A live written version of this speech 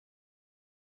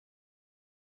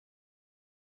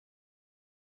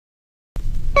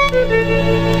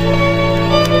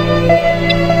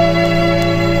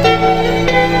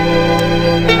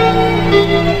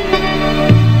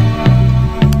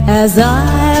As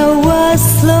I was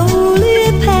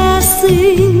slowly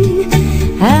passing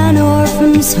an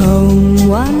orphan's home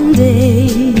one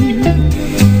day,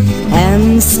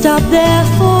 and stopped there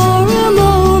for a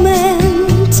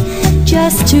moment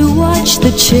just to watch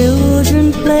the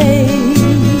children play.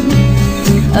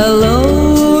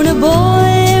 Alone a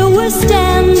boy was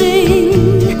standing,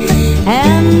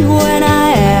 and when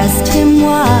I asked him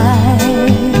why,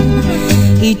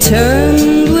 he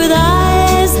turned with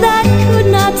eyes that could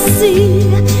not see,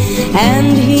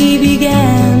 and he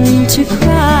began to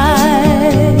cry.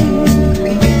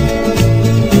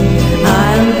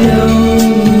 I'm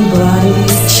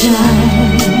nobody's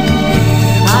child,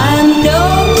 I'm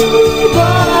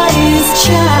nobody's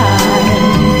child,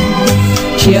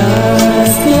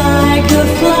 just like a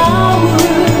flower,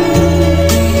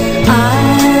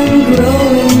 I'm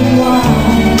growing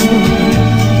wild.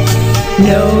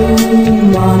 No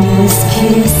mommy's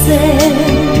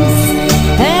kisses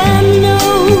and no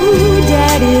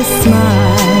daddy's smile.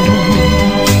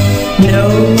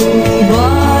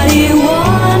 Nobody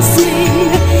wants me,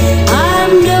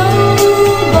 I'm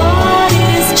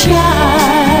nobody's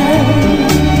child.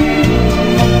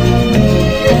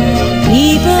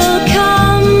 People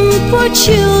come for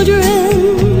children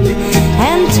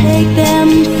and take them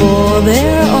for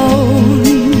their own,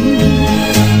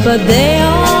 but they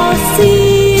all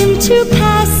seem to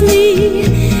pass me,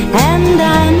 and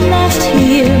I'm left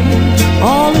here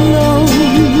all alone.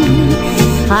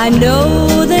 I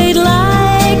know they'd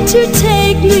like to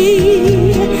take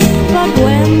me, but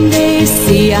when they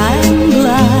see I'm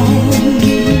blind,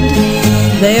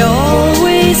 they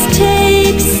always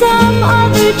take some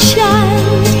other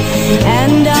child,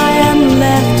 and I am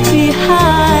left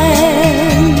behind.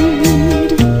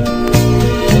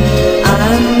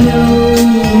 I'm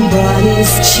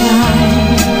nobody's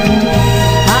child,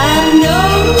 I'm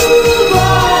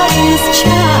nobody's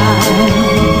child,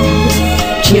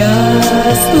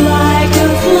 just like a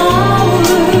flower,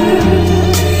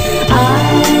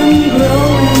 I'm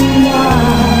growing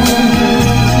wild.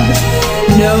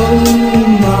 No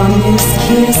mommy's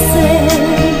kisses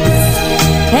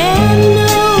and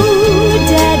no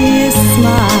daddy's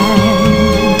smile.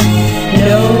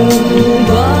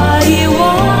 Nobody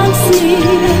wants me,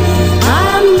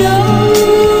 I'm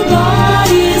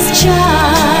nobody's child.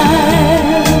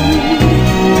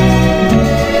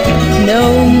 No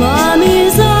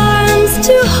mommy's arms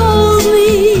to hold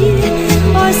me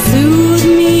or soothe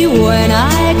me when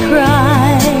I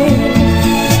cry.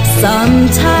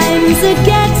 Sometimes it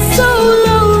gets so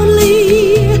lonely,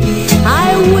 I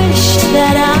wish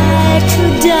that I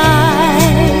could die.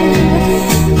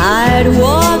 I'd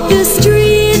walk the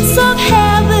streets of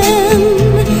heaven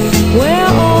where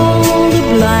all the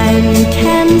blind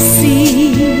can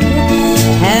see,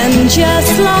 and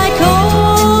just like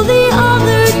all the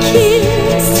other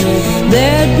kids,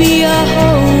 there'd be a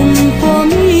home for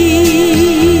me.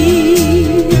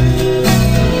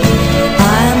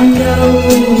 I'm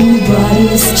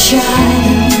nobody's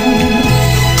child,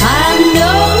 I'm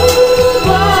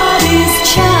nobody's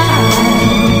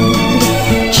child,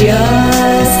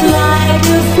 just like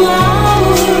a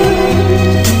flower,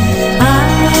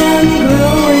 I'm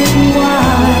growing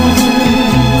wild.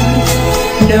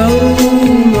 No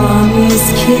mommy's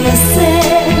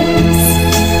kisses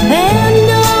and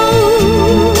no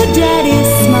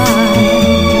daddy's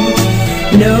smile.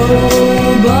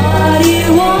 Nobody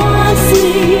wants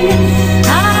me,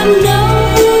 I'm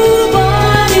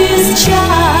nobody's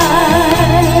child.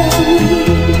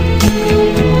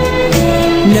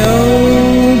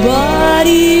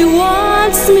 Nobody wants